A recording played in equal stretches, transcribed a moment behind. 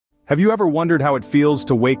Have you ever wondered how it feels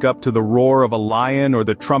to wake up to the roar of a lion or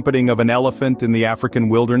the trumpeting of an elephant in the African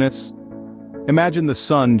wilderness? Imagine the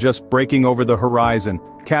sun just breaking over the horizon,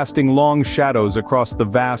 casting long shadows across the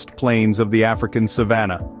vast plains of the African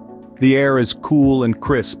savanna. The air is cool and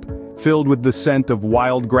crisp, filled with the scent of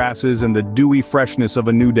wild grasses and the dewy freshness of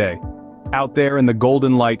a new day. Out there in the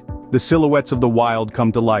golden light, the silhouettes of the wild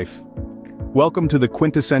come to life. Welcome to the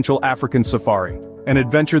quintessential African safari, an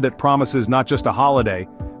adventure that promises not just a holiday,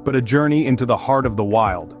 but a journey into the heart of the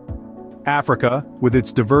wild. Africa, with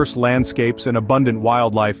its diverse landscapes and abundant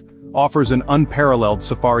wildlife, offers an unparalleled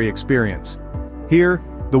safari experience. Here,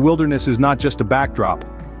 the wilderness is not just a backdrop,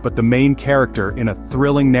 but the main character in a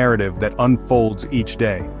thrilling narrative that unfolds each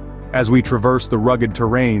day. As we traverse the rugged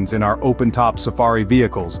terrains in our open-top safari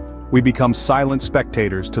vehicles, we become silent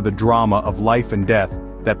spectators to the drama of life and death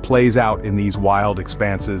that plays out in these wild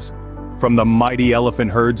expanses. From the mighty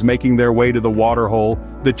elephant herds making their way to the waterhole,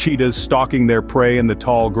 the cheetahs stalking their prey in the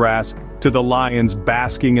tall grass, to the lions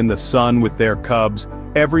basking in the sun with their cubs,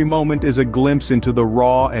 every moment is a glimpse into the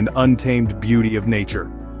raw and untamed beauty of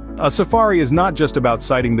nature. A safari is not just about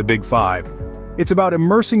sighting the big five. It's about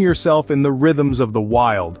immersing yourself in the rhythms of the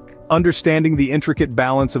wild, understanding the intricate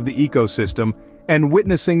balance of the ecosystem, and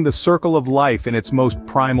witnessing the circle of life in its most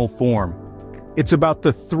primal form. It's about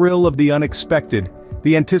the thrill of the unexpected,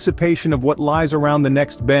 the anticipation of what lies around the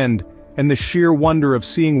next bend, and the sheer wonder of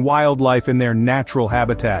seeing wildlife in their natural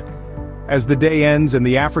habitat. As the day ends and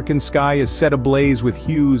the African sky is set ablaze with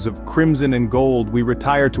hues of crimson and gold, we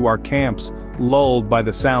retire to our camps, lulled by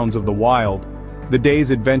the sounds of the wild. The day's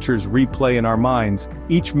adventures replay in our minds,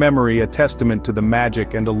 each memory a testament to the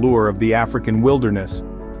magic and allure of the African wilderness.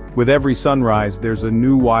 With every sunrise, there's a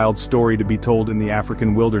new wild story to be told in the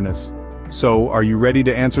African wilderness. So, are you ready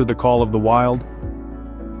to answer the call of the wild?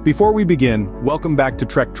 Before we begin, welcome back to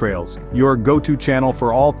Trek Trails, your go-to channel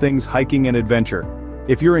for all things hiking and adventure.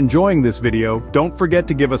 If you're enjoying this video, don't forget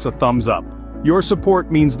to give us a thumbs up. Your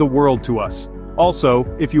support means the world to us. Also,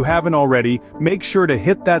 if you haven't already, make sure to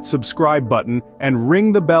hit that subscribe button and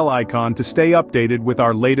ring the bell icon to stay updated with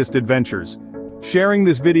our latest adventures. Sharing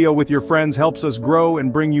this video with your friends helps us grow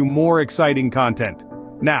and bring you more exciting content.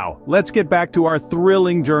 Now, let's get back to our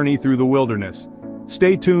thrilling journey through the wilderness.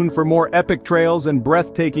 Stay tuned for more epic trails and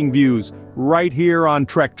breathtaking views, right here on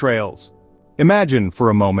Trek Trails. Imagine, for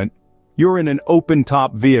a moment, you're in an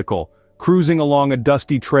open-top vehicle, cruising along a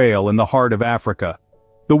dusty trail in the heart of Africa.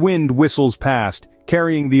 The wind whistles past,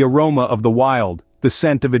 carrying the aroma of the wild, the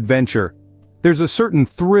scent of adventure. There's a certain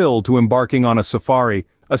thrill to embarking on a safari,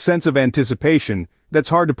 a sense of anticipation that's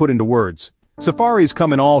hard to put into words. Safaris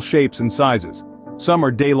come in all shapes and sizes. Some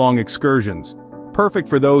are day-long excursions, perfect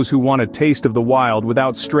for those who want a taste of the wild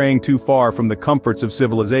without straying too far from the comforts of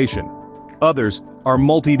civilization. Others are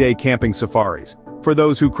multi-day camping safaris, for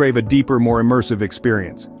those who crave a deeper, more immersive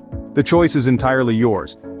experience. The choice is entirely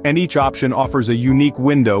yours, and each option offers a unique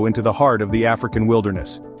window into the heart of the African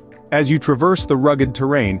wilderness. As you traverse the rugged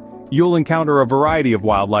terrain, you'll encounter a variety of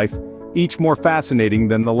wildlife, each more fascinating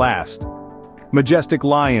than the last. Majestic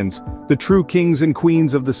lions, the true kings and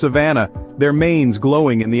queens of the savanna, their manes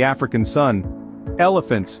glowing in the African sun.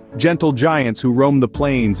 Elephants, gentle giants who roam the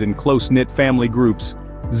plains in close-knit family groups.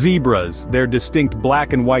 Zebras, their distinct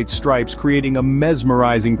black and white stripes creating a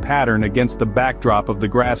mesmerizing pattern against the backdrop of the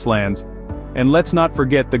grasslands. And let's not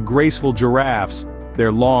forget the graceful giraffes,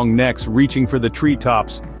 their long necks reaching for the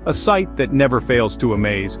treetops, a sight that never fails to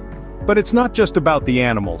amaze. But it's not just about the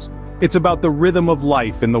animals. It's about the rhythm of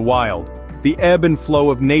life in the wild, the ebb and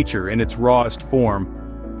flow of nature in its rawest form.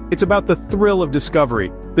 It's about the thrill of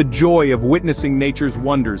discovery, the joy of witnessing nature's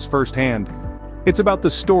wonders firsthand. It's about the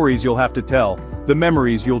stories you'll have to tell, the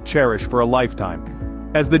memories you'll cherish for a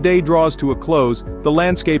lifetime. As the day draws to a close, the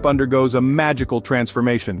landscape undergoes a magical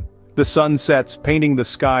transformation. The sun sets, painting the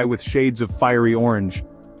sky with shades of fiery orange.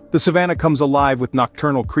 The savanna comes alive with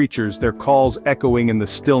nocturnal creatures, their calls echoing in the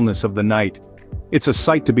stillness of the night. It's a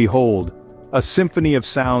sight to behold, a symphony of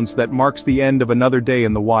sounds that marks the end of another day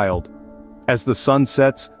in the wild. As the sun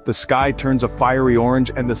sets, the sky turns a fiery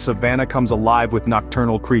orange and the savanna comes alive with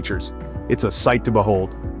nocturnal creatures. It's a sight to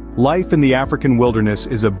behold. Life in the African wilderness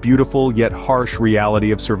is a beautiful yet harsh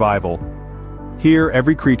reality of survival. Here,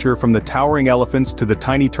 every creature from the towering elephants to the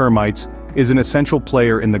tiny termites is an essential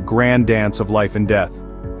player in the grand dance of life and death.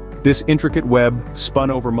 This intricate web,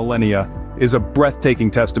 spun over millennia, is a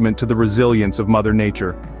breathtaking testament to the resilience of Mother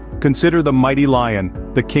Nature. Consider the mighty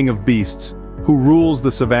lion, the king of beasts, who rules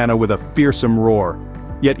the savanna with a fearsome roar.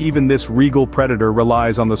 Yet even this regal predator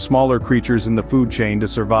relies on the smaller creatures in the food chain to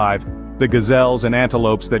survive. The gazelles and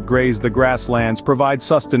antelopes that graze the grasslands provide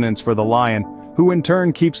sustenance for the lion, who in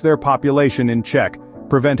turn keeps their population in check,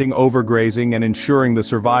 preventing overgrazing and ensuring the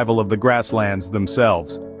survival of the grasslands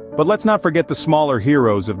themselves. But let's not forget the smaller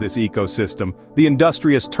heroes of this ecosystem, the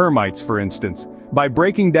industrious termites for instance. By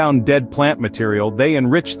breaking down dead plant material, they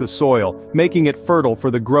enrich the soil, making it fertile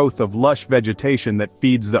for the growth of lush vegetation that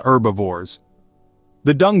feeds the herbivores.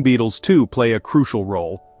 The dung beetles too play a crucial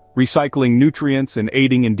role, recycling nutrients and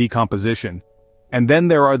aiding in decomposition. And then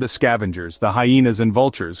there are the scavengers, the hyenas and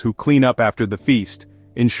vultures who clean up after the feast,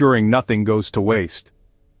 ensuring nothing goes to waste.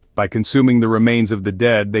 By consuming the remains of the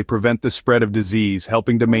dead, they prevent the spread of disease,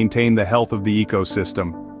 helping to maintain the health of the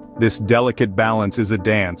ecosystem. This delicate balance is a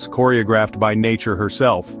dance, choreographed by nature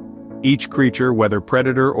herself. Each creature, whether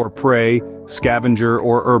predator or prey, scavenger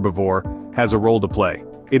or herbivore, has a role to play.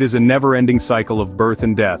 It is a never-ending cycle of birth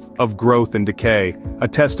and death, of growth and decay, a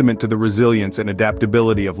testament to the resilience and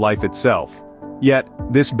adaptability of life itself. Yet,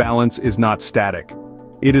 this balance is not static.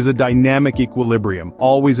 It is a dynamic equilibrium,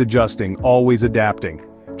 always adjusting, always adapting.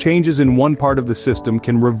 Changes in one part of the system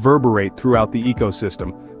can reverberate throughout the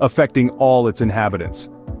ecosystem, affecting all its inhabitants.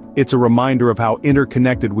 It's a reminder of how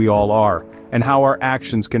interconnected we all are, and how our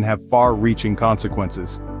actions can have far-reaching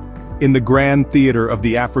consequences. In the grand theater of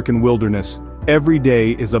the African wilderness, every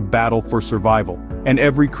day is a battle for survival, and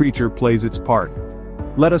every creature plays its part.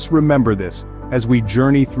 Let us remember this, as we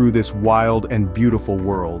journey through this wild and beautiful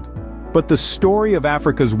world. But the story of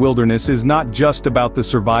Africa's wilderness is not just about the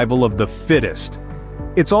survival of the fittest.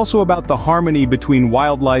 It's also about the harmony between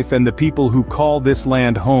wildlife and the people who call this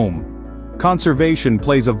land home. Conservation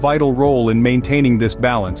plays a vital role in maintaining this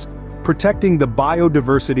balance, protecting the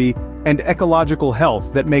biodiversity and ecological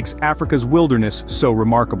health that makes Africa's wilderness so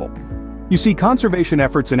remarkable. You see, conservation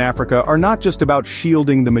efforts in Africa are not just about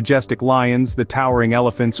shielding the majestic lions, the towering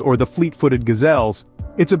elephants, or the fleet-footed gazelles.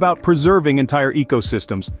 It's about preserving entire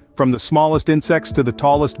ecosystems, from the smallest insects to the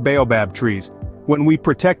tallest baobab trees. When we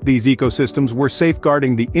protect these ecosystems, we're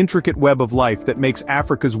safeguarding the intricate web of life that makes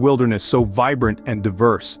Africa's wilderness so vibrant and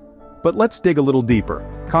diverse. But let's dig a little deeper.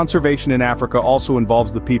 Conservation in Africa also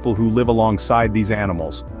involves the people who live alongside these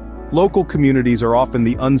animals. Local communities are often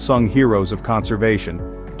the unsung heroes of conservation,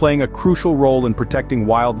 playing a crucial role in protecting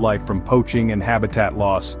wildlife from poaching and habitat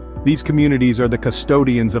loss. These communities are the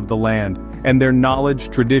custodians of the land, and their knowledge,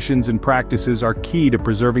 traditions, and practices are key to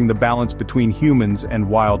preserving the balance between humans and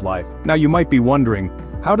wildlife. Now you might be wondering,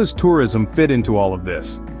 how does tourism fit into all of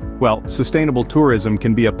this? Well, sustainable tourism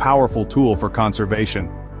can be a powerful tool for conservation.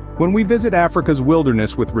 When we visit Africa's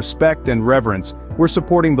wilderness with respect and reverence, we're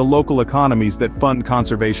supporting the local economies that fund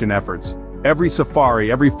conservation efforts. Every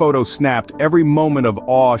safari, every photo snapped, every moment of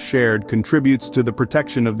awe shared contributes to the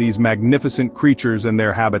protection of these magnificent creatures and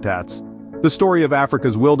their habitats. The story of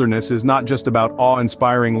Africa's wilderness is not just about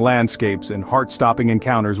awe-inspiring landscapes and heart-stopping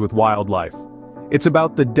encounters with wildlife. It's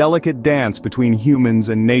about the delicate dance between humans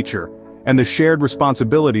and nature, and the shared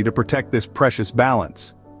responsibility to protect this precious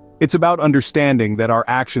balance. It's about understanding that our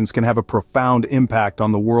actions can have a profound impact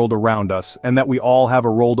on the world around us, and that we all have a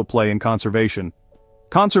role to play in conservation.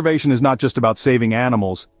 Conservation is not just about saving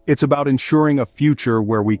animals, it's about ensuring a future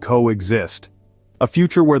where we coexist. A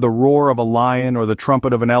future where the roar of a lion or the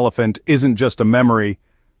trumpet of an elephant isn't just a memory,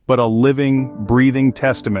 but a living, breathing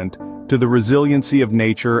testament to the resiliency of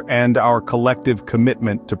nature and our collective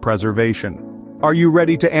commitment to preservation. Are you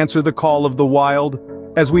ready to answer the call of the wild?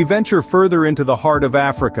 As we venture further into the heart of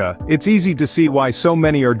Africa, it's easy to see why so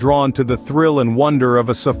many are drawn to the thrill and wonder of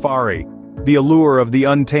a safari. The allure of the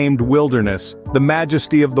untamed wilderness, the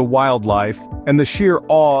majesty of the wildlife, and the sheer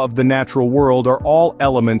awe of the natural world are all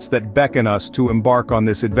elements that beckon us to embark on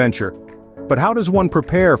this adventure. But how does one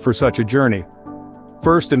prepare for such a journey?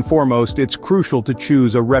 First and foremost, it's crucial to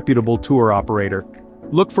choose a reputable tour operator.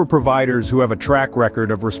 Look for providers who have a track record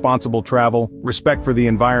of responsible travel, respect for the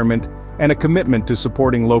environment, and a commitment to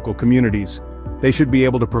supporting local communities. They should be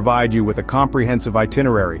able to provide you with a comprehensive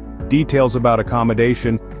itinerary, details about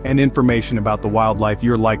accommodation, and information about the wildlife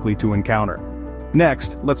you're likely to encounter.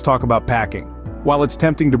 Next, let's talk about packing. While it's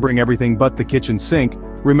tempting to bring everything but the kitchen sink,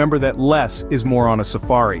 remember that less is more on a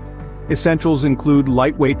safari. Essentials include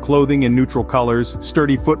lightweight clothing in neutral colors,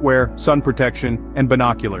 sturdy footwear, sun protection, and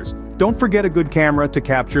binoculars. Don't forget a good camera to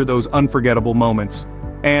capture those unforgettable moments.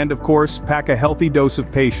 And, of course, pack a healthy dose of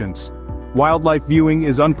patience. Wildlife viewing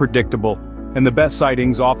is unpredictable, and the best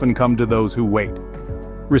sightings often come to those who wait.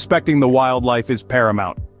 Respecting the wildlife is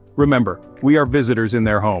paramount. Remember, we are visitors in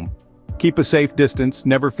their home. Keep a safe distance,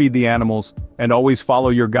 never feed the animals, and always follow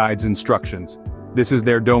your guide's instructions. This is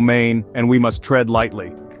their domain, and we must tread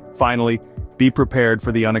lightly. Finally, be prepared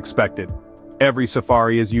for the unexpected. Every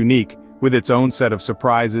safari is unique, with its own set of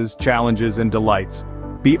surprises, challenges, and delights.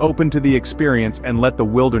 Be open to the experience and let the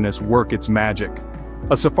wilderness work its magic.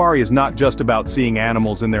 A safari is not just about seeing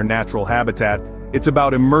animals in their natural habitat, it's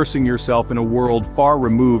about immersing yourself in a world far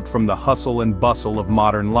removed from the hustle and bustle of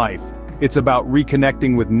modern life. It's about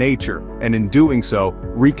reconnecting with nature, and in doing so,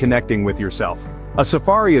 reconnecting with yourself. A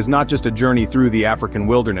safari is not just a journey through the African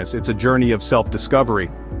wilderness, it's a journey of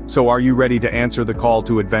self-discovery. So are you ready to answer the call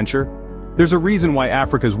to adventure? There's a reason why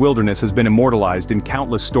Africa's wilderness has been immortalized in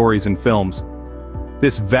countless stories and films.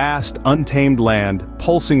 This vast, untamed land,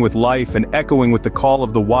 pulsing with life and echoing with the call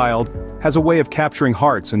of the wild, has a way of capturing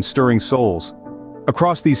hearts and stirring souls.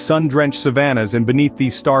 Across these sun-drenched savannas and beneath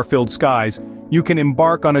these star-filled skies, you can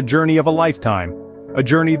embark on a journey of a lifetime. A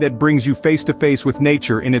journey that brings you face to face with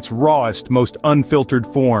nature in its rawest, most unfiltered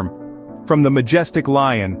form. From the majestic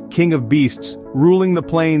lion, king of beasts, ruling the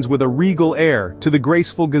plains with a regal air, to the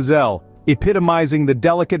graceful gazelle, epitomizing the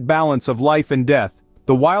delicate balance of life and death,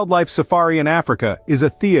 the wildlife safari in Africa is a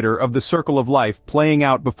theater of the circle of life playing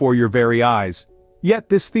out before your very eyes. Yet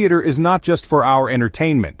this theater is not just for our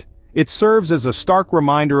entertainment. It serves as a stark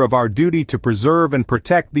reminder of our duty to preserve and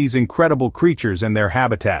protect these incredible creatures and their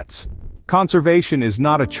habitats. Conservation is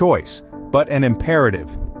not a choice, but an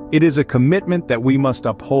imperative. It is a commitment that we must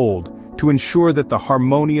uphold to ensure that the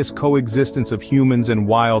harmonious coexistence of humans and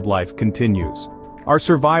wildlife continues. Our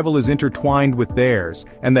survival is intertwined with theirs,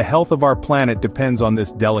 and the health of our planet depends on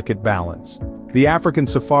this delicate balance. The African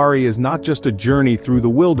safari is not just a journey through the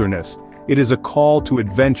wilderness, it is a call to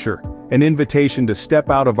adventure, an invitation to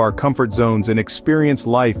step out of our comfort zones and experience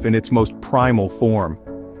life in its most primal form.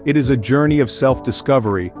 It is a journey of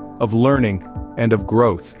self-discovery, of learning, and of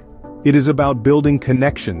growth. It is about building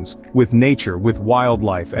connections with nature, with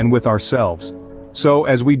wildlife, and with ourselves. So,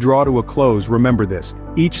 as we draw to a close, remember this: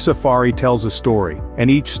 each safari tells a story,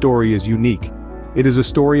 and each story is unique. It is a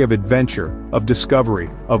story of adventure, of discovery,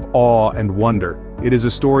 of awe and wonder. It is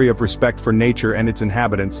a story of respect for nature and its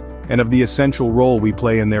inhabitants, and of the essential role we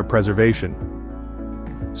play in their preservation.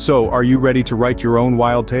 So, are you ready to write your own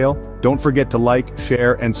wild tale? Don't forget to like,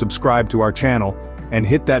 share, and subscribe to our channel, and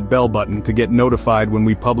hit that bell button to get notified when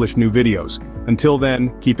we publish new videos. Until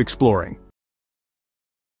then, keep exploring.